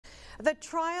The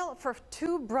trial for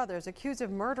two brothers accused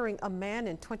of murdering a man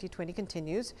in 2020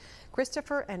 continues.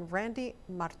 Christopher and Randy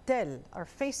Martel are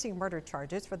facing murder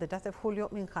charges for the death of Julio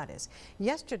Mijares.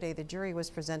 Yesterday, the jury was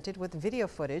presented with video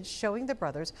footage showing the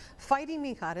brothers fighting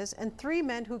Mijares and three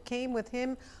men who came with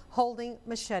him holding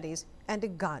machetes and a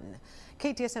gun.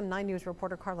 KTSM 9 News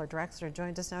reporter Carla Draxler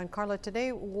joins us now. And Carla,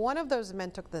 today one of those men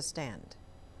took the stand.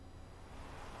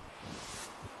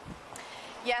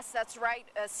 Yes, that's right,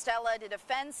 Stella. The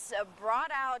defense brought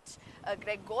out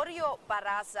Gregorio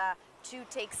Barraza to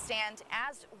take stand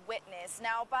as witness.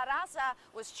 Now, Barraza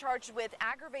was charged with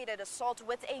aggravated assault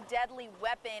with a deadly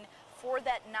weapon for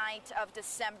that night of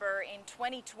December in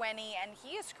 2020, and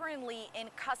he is currently in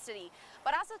custody.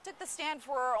 Barraza took the stand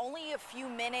for only a few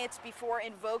minutes before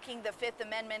invoking the Fifth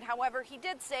Amendment. However, he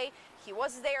did say he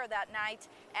was there that night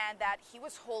and that he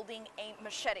was holding a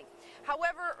machete.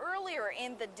 However, earlier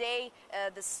in the day,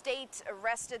 the state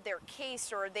arrested their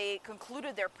case, or they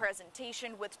concluded their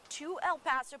presentation with two El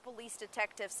Paso police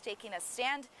detectives taking a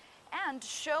stand and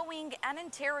showing an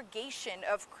interrogation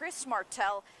of Chris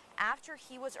Martel after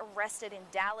he was arrested in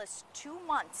Dallas 2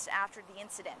 months after the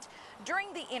incident.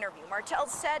 During the interview, Martel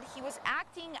said he was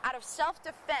acting out of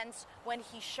self-defense when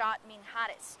he shot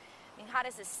Mijares.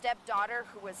 Mijares' stepdaughter,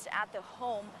 who was at the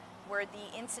home where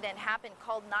the incident happened,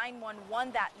 called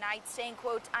 911 that night saying,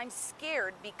 quote, "I'm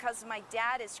scared because my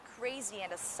dad is crazy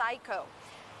and a psycho,"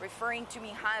 referring to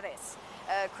Mijares.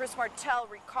 Chris Martel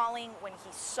recalling when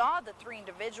he saw the three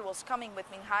individuals coming with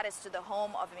Mijares to the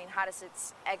home of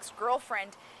Mijares'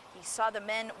 ex-girlfriend. He saw the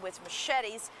men with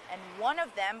machetes, and one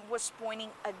of them was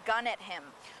pointing a gun at him.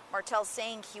 Martel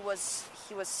saying he was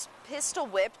pistol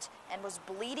whipped and was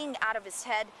bleeding out of his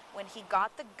head when he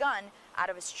got the gun out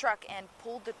of his truck and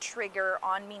pulled the trigger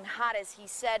on Mijares. He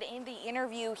said in the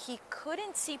interview he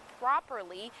couldn't see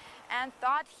properly and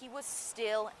thought he was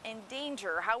still in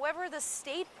danger. However, the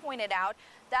state pointed out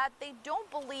that they don't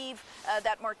believe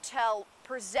that Martel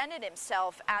presented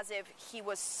himself as if he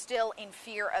was still in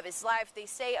fear of his life. They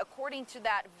say, according to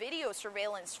that video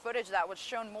surveillance footage that was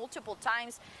shown multiple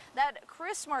times, that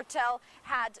Chris Martel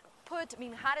had put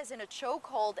Mijares in a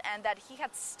chokehold and that he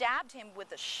had stabbed him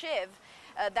with a shiv.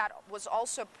 That was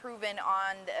also proven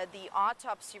on the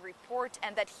autopsy report,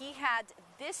 and that he had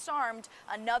disarmed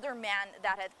another man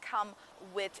that had come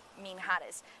with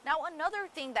Mijares. Now, another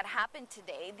thing that happened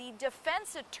today, the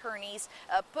defense attorneys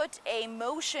put a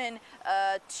motion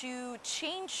to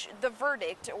change the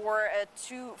verdict, or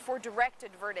for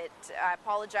directed verdict, I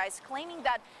apologize, claiming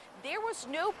that there was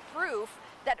no proof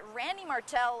that Randy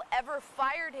Martel ever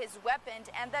fired his weapon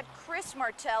and that Chris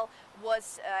Martel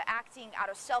was acting out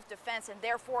of self-defense and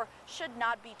therefore should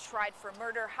not be tried for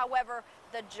murder. However,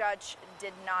 the judge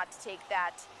did not take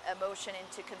that motion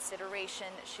into consideration.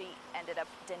 She ended up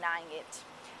denying it.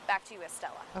 Back to you,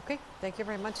 Estella. Okay, thank you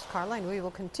very much, Carla, and we will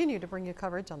continue to bring you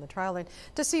coverage on the trial. And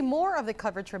to see more of the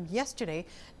coverage from yesterday,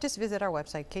 just visit our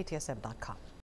website, ktsm.com.